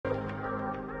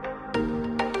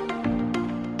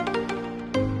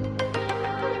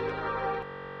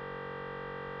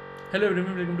Hello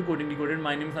everyone, welcome to Coding Decoded.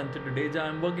 My name is Anchal. Today I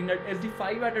am working at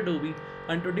SD5 at Adobe,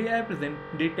 and today I present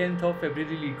the 10th of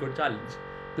February Leetcode challenge.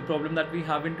 The problem that we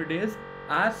have in today is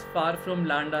as far from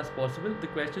land as possible. The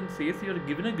question says you are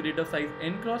given a grid of size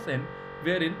n cross n,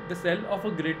 wherein the cell of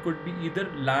a grid could be either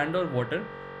land or water.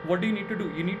 What do you need to do?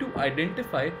 You need to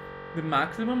identify the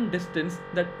maximum distance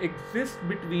that exists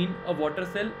between a water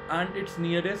cell and its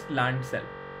nearest land cell.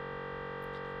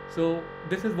 So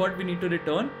this is what we need to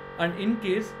return, and in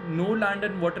case no land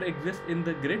and water exist in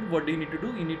the grid, what do you need to do?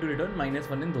 You need to return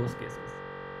 -1 in those cases.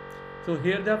 So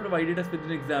here they have provided us with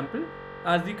an example.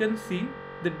 As you can see,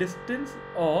 the distance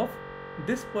of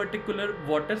this particular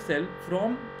water cell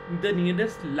from the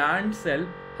nearest land cell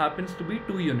happens to be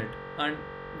 2 units, and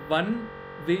one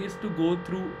way is to go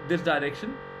through this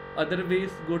direction, other way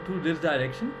is go through this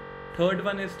direction, third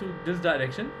one is to this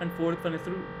direction, and fourth one is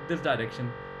through this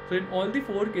direction. So in all the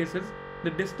 4 cases,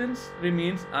 the distance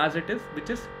remains as it is, which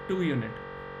is 2 units.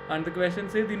 And the question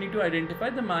says you need to identify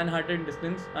the Manhattan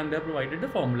distance, and they have provided the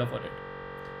formula for it.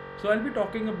 So I'll be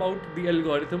talking about the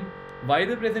algorithm, why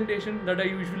the presentation that I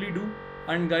usually do.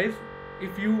 And guys,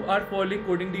 if you are following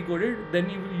Coding Decoded,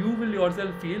 then you will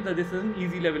yourself feel that this is an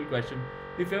easy level question.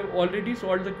 If you have already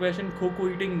solved the question Coco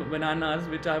eating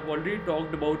bananas, which I have already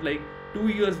talked about like 2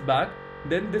 years back,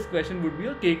 then this question would be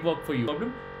a cakewalk for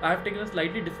you. I have taken a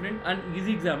slightly different and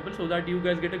easy example so that you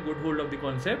guys get a good hold of the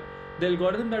concept. The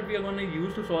algorithm that we are going to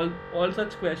use to solve all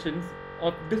such questions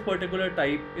of this particular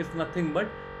type is nothing but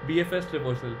BFS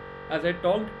traversal. As I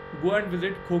talked, go and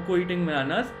visit Coco eating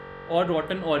bananas or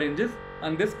rotten oranges,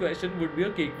 and this question would be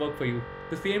a cakewalk for you.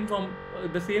 The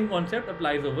same concept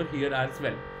applies over here as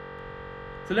well.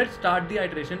 So let's start the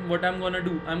iteration. What I'm gonna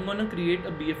do, I'm gonna create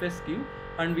a BFS queue,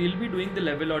 and we'll be doing the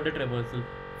level order traversal.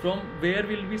 From where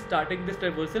we'll be starting this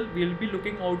traversal, we'll be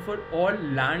looking out for all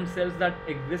land cells that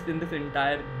exist in this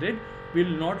entire grid.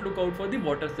 We'll not look out for the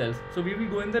water cells. So we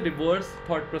will go in the reverse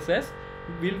thought process.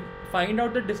 We'll find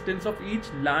out the distance of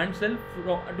each land cell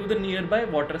to the nearby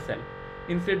water cell,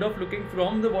 instead of looking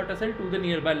from the water cell to the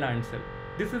nearby land cell.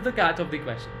 This is the catch of the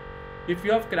question. If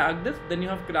you have cracked this, then you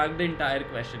have cracked the entire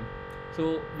question.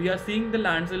 So we are seeing the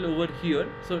land cell over here.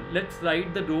 So let's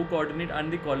write the row coordinate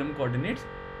and the column coordinates.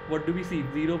 What do we see?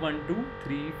 0, 1, 2,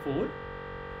 3, 4,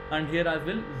 and here as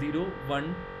well 0,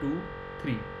 1, 2,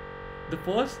 3. The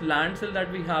first land cell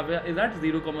that we have is at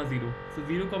 0, 0. So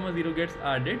 0, 0 gets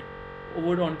added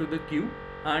over onto the queue,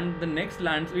 and the next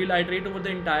land cell, we'll iterate over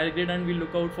the entire grid and we'll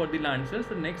look out for the land cells.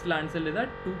 The next land cell is at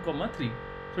 2, 3.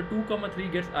 So 2, 3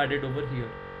 gets added over here.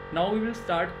 Now we will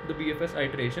start the BFS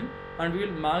iteration, and we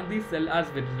will mark these cells as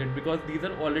visited because these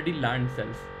are already land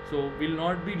cells. So we'll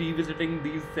not be revisiting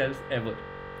these cells ever.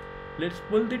 Let's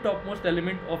pull the topmost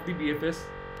element of the BFS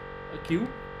queue,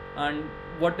 and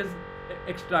what is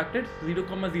extracted? 0,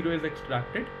 0 is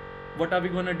extracted. What are we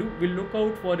gonna do? We'll look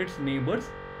out for its neighbors.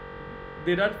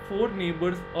 There are 4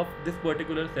 neighbors of this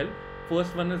particular cell.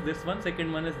 First one is this one,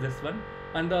 second one is this one,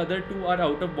 and the other 2 are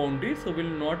out of boundaries, so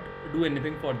we'll not do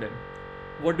anything for them.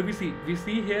 What do we see? We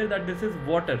see here that this is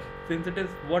water. Since it is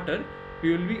water,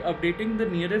 we will be updating the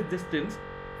nearest distance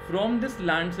from this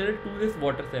land cell to this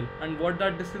water cell, and what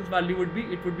that distance value would be,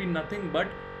 it would be nothing but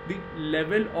the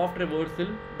level of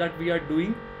traversal that we are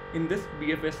doing in this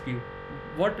BFS queue.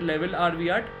 What level are we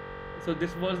at? So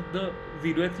this was the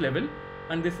 0th level,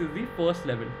 and this is the first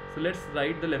level. So let's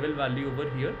write the level value over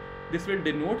here. This will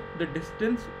denote the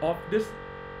distance of this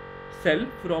cell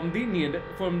from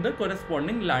the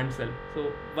corresponding land cell.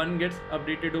 So one gets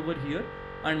updated over here,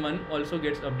 and one also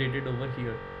gets updated over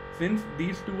here. Since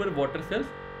these 2 were water cells,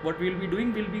 what we'll be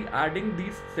doing, we'll be adding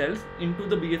these cells into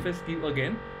the BFS queue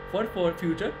again for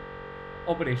future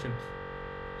operations.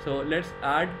 So let's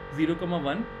add 0,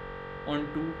 1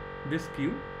 onto this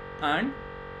queue and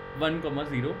 1,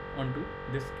 0 onto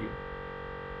this queue.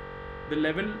 The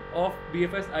level of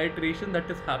BFS iteration that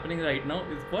is happening right now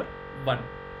is for 1.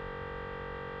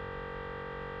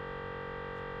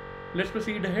 Let's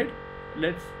proceed ahead.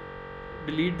 Let's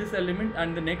delete this element,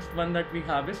 and the next one that we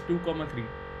have is 2, 3.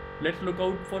 Let's look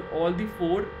out for all the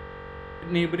 4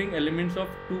 neighboring elements of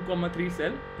 2, 3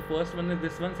 cell. The first one is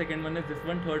this one, second one is this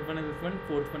one, third one is this one,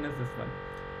 fourth one is this one.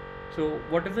 So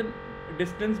what is the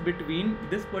distance between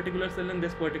this particular cell and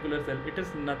this particular cell? It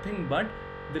is nothing but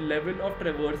the level of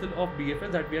traversal of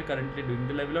BFS that we are currently doing.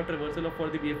 The level of traversal for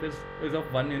the BFS is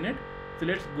of 1 unit. So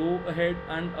let's go ahead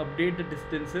and update the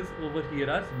distances over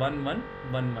here as 1, 1,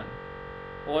 1, 1.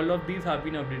 All of these have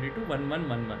been updated to 1, 1,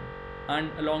 1, 1. And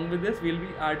along with this, we'll be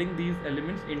adding these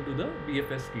elements into the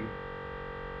BFS queue.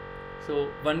 So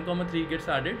 1, 3 gets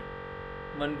added,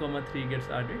 1, 3 gets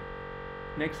added.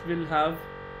 Next we'll have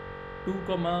 2,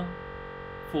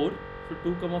 4. So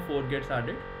 2 comma 4 gets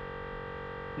added.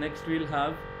 Next we'll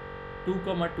have 2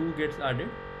 comma 2 gets added.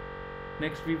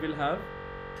 Next we will have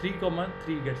 3 comma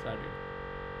 3 gets added.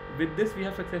 With this we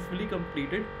have successfully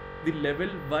completed the level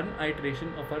 1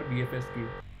 iteration of our BFS queue.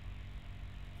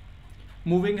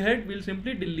 Moving ahead, we'll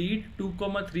simply delete 2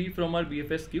 comma 3 from our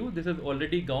BFS queue. This is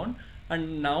already gone,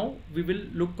 and now we will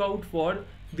look out for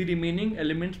the remaining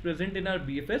elements present in our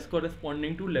BFS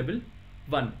corresponding to level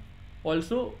 1.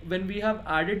 Also, when we have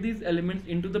added these elements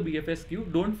into the BFS queue,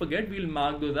 don't forget we'll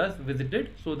mark those as visited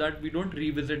so that we don't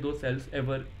revisit those cells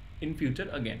ever in future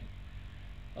again.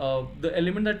 The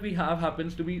element that we have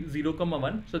happens to be 0 comma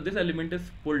 1, so this element is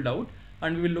pulled out,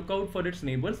 and we will look out for its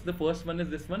neighbors. The first one is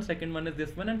this one, second one is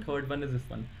this one, and third one is this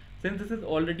one. Since this is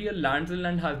already a land cell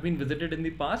and has been visited in the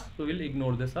past, so we'll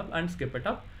ignore this up and skip it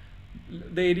up.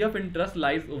 The area of interest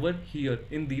lies over here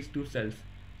in these two cells.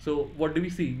 So what do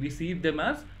we see? We see them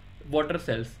as water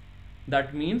cells.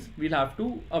 That means we'll have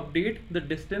to update the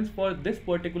distance for this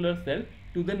particular cell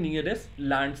to the nearest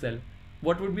land cell.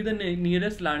 What would be the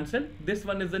nearest land cell? This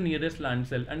one is the nearest land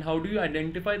cell. And how do you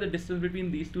identify the distance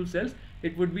between these two cells?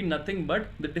 It would be nothing but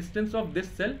the distance of this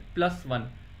cell plus 1.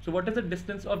 So what is the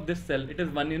distance of this cell? It is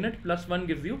 1 unit plus 1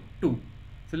 gives you 2.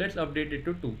 So let's update it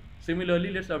to 2.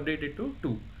 Similarly, let's update it to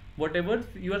 2. Whatever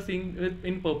you are seeing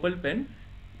in purple pen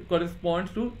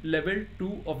corresponds to level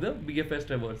 2 of the BFS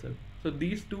traversal. So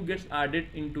these two gets added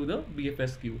into the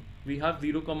BFS queue. We have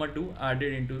 0 comma 2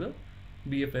 added into the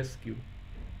BFS queue.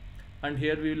 And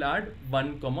here we will add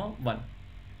 1 comma 1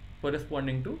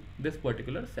 corresponding to this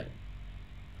particular cell.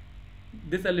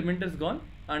 This element is gone,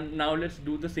 and now let's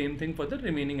do the same thing for the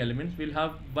remaining elements. We'll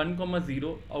have 1 comma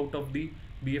 0 out of the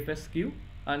BFS queue,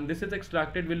 and this is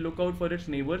extracted. We'll look out for its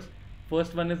neighbors.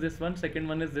 First one is this one, second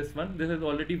one is this one. This is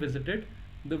already visited.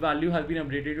 The value has been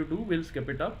updated to 2. We'll skip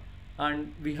it up,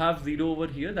 and we have 0 over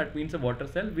here. That means a water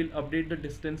cell. We'll update the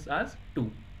distance as 2,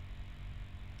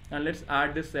 and let's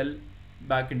add this cell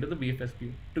back into the BFS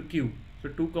queue to queue. So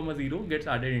 2 comma 0 gets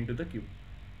added into the queue.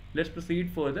 Let's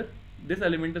proceed further. This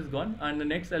element is gone, and the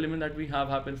next element that we have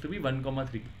happens to be 1 comma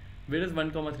 3. Where is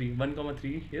 1 comma 3? 1 comma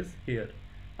 3 is here,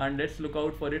 and let's look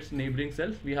out for its neighboring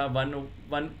cells. We have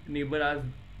one neighbor as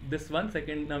this one,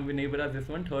 second neighbor as this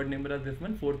one, third neighbor as this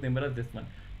one, fourth neighbor as this one.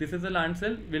 This is a land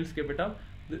cell. We'll skip it up.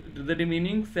 The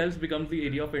remaining cells becomes the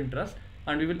area of interest,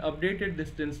 and we will update its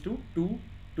distance to 2,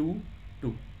 2,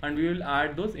 2, and we will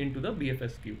add those into the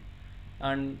BFS queue.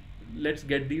 And let's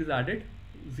get these added.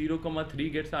 0 comma 3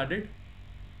 gets added.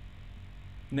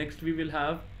 Next we will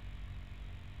have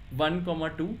 1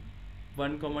 comma 2.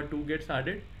 1 comma 2 gets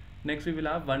added. Next we will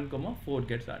have 1 comma 4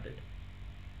 gets added.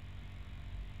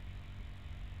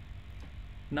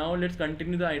 Now let's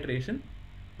continue the iteration.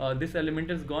 This element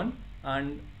is gone,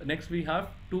 and next we have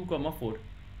 2 comma 4.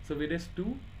 So where is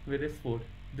 2? Where is 4?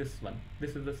 This one.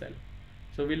 This is the cell.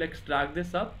 So we'll extract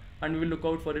this up, and we will look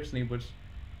out for its neighbors.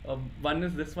 One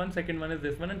is this one, second one is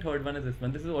this one, and third one is this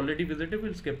one. This is already visited.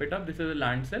 We'll skip it up. This is a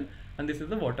land cell, and this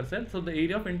is a water cell. So the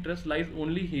area of interest lies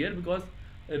only here because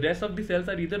the rest of the cells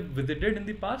are either visited in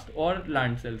the past or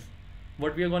land cells.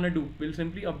 What we are going to do, we'll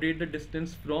simply update the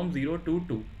distance from 0 to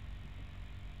 2.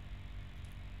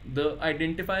 The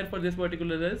identifier for this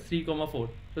particular is 3 comma 4.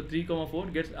 So 3 comma 4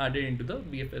 gets added into the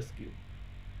BFS queue.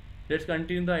 Let's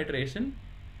continue the iteration,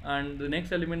 and the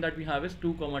next element that we have is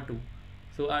 2 comma 2.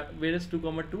 So where is 2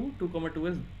 comma 2? 2 comma 2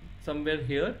 is somewhere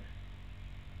here.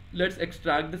 Let's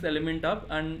extract this element up,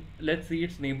 and let's see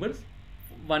its neighbors.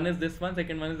 One is this one,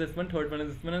 second one is this one, third one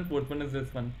is this one, and fourth one is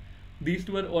this one. These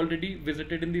two are already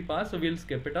visited in the past, so we'll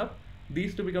skip it up.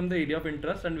 These two become the area of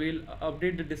interest, and we'll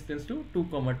update the distance to 2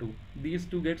 comma 2. These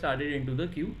two gets added into the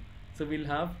queue. So we'll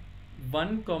have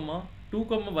 1 comma 2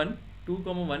 comma 1, 2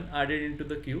 comma 1 added into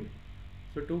the queue.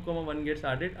 So 2 comma 1 gets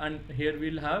added, and here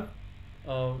we'll have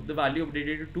the value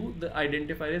updated to 2. The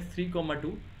identifier is 3 comma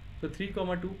 2. So 3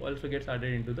 comma 2 also gets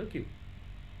added into the queue.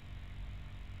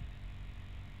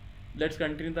 Let's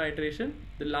continue the iteration.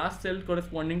 The last cell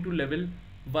corresponding to level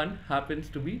 1 happens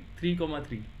to be 3 comma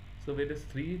 3. So where is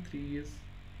 3? 3 is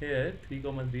here. 3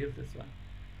 comma 3 is this one.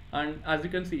 And as you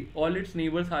can see, all its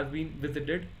neighbors has been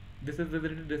visited. This is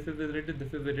visited, this is visited,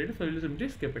 this is visited. So we'll simply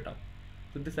skip it up.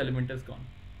 So this element is gone.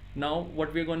 Now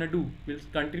what we're going to do, we'll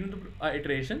continue the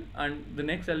iteration, and the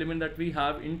next element that we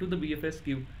have into the BFS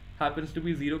queue happens to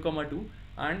be 0 comma 2,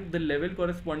 and the level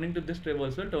corresponding to this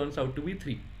traversal turns out to be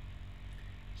 3.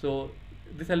 So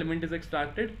this element is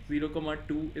extracted, 0 comma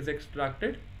 2 is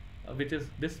extracted, which is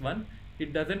this one.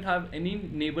 It doesn't have any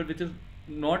neighbor which is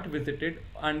not visited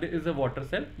and is a water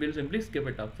cell. We'll simply skip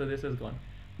it up. So this is gone.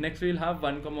 Next we'll have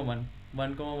 1 comma 1.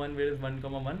 1 comma 1, where is 1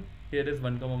 comma 1? Here is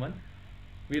 1 comma 1.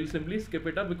 we'll simply skip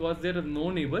it up because there is no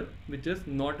neighbor which is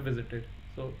not visited.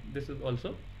 So this is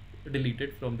also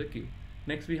deleted from the queue.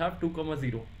 Next we have 2,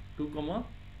 0, 2,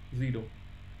 0.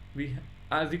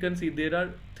 As you can see, there are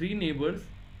 3 neighbors,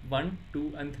 1,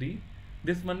 2 and 3.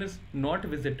 This one is not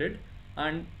visited,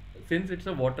 and since it's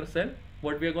a water cell,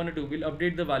 what we are going to do, we'll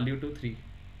update the value to 3.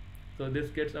 So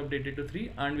this gets updated to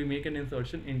 3 and we make an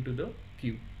insertion into the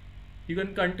queue. You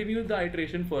can continue the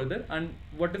iteration further, and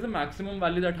what is the maximum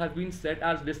value that has been set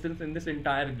as distance in this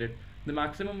entire grid? The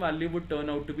maximum value would turn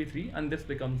out to be 3, and this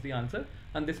becomes the answer,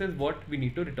 and this is what we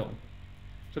need to return.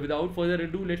 So without further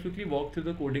ado, let's quickly walk through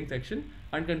the coding section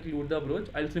and conclude the approach.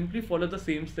 I'll simply follow the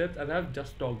same steps as I have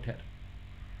just talked here.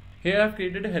 Here I have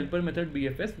created a helper method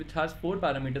BFS which has 4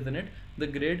 parameters in it: the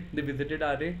grid, the visited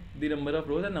array, the number of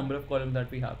rows and number of columns that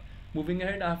we have. Moving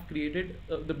ahead, I have created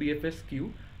the BFS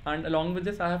queue, and along with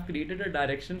this I have created a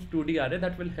directions 2D array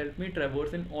that will help me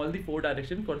traverse in all the 4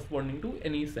 directions corresponding to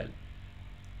any cell.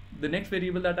 The next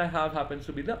variable that I have happens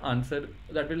to be the answer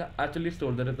that will actually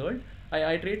store the result.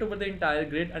 I iterate over the entire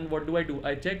grid, and what do?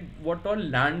 I check what all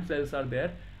land cells are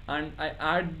there, and I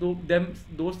add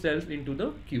those cells into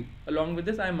the queue. Along with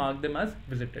this, I mark them as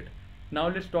visited. Now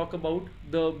let's talk about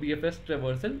the BFS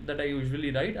traversal that I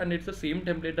usually write, and it's the same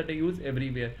template that I use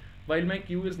everywhere. While my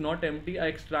queue is not empty, I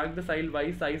extract the size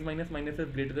y size minus minus is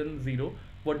greater than 0.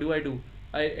 What do?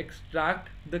 I extract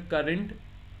the current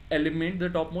element, the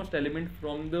topmost element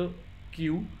from the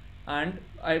queue, and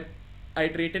I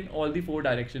iterate in all the 4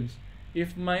 directions.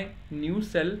 If my new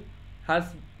cell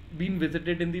has been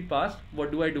visited in the past,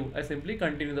 what do? I simply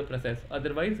continue the process.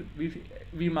 Otherwise,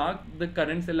 we mark the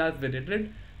current cell as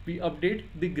visited, we update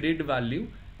the grid value,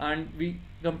 and we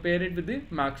compare it with the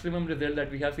maximum result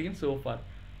that we have seen so far.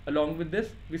 Along with this,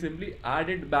 we simply add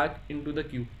it back into the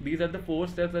queue. These are the 4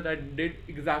 steps that I did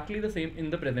exactly the same in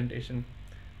the presentation.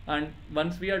 And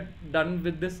once we are done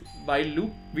with this while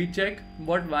loop, we check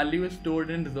what value is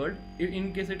stored in result.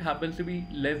 In case it happens to be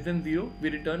less than 0, we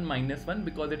return -1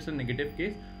 because it's a negative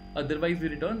case. Otherwise, we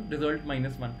return result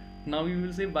 -1. Now you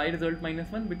will say, why result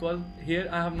 -1? Because here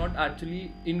I have not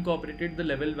actually incorporated the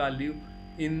level value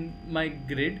in my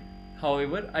grid.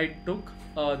 However, I took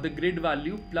the grid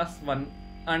value +1,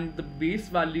 and the base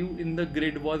value in the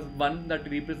grid was 1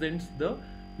 that represents the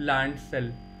land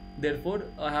cell. Therefore,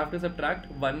 I have to subtract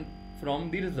 1 from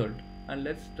the result, and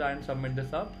let's try and submit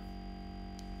this up.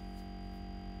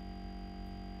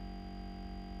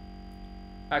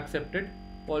 Accepted.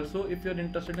 Also, if you're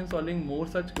interested in solving more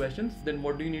such questions, then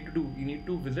what do you need to do? You need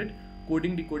to visit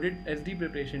Coding Decoded SD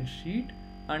preparation sheet,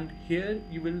 and here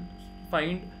you will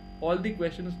find all the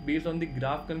questions based on the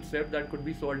graph concept that could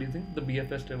be solved using the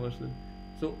BFS traversal.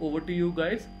 So over to you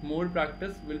guys. More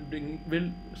practice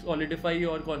will solidify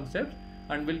your concepts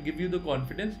and will give you the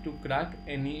confidence to crack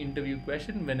any interview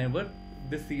question whenever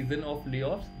this season of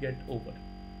layoffs get over.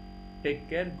 Take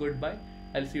care. Goodbye.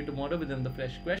 I'll see you tomorrow with another fresh question.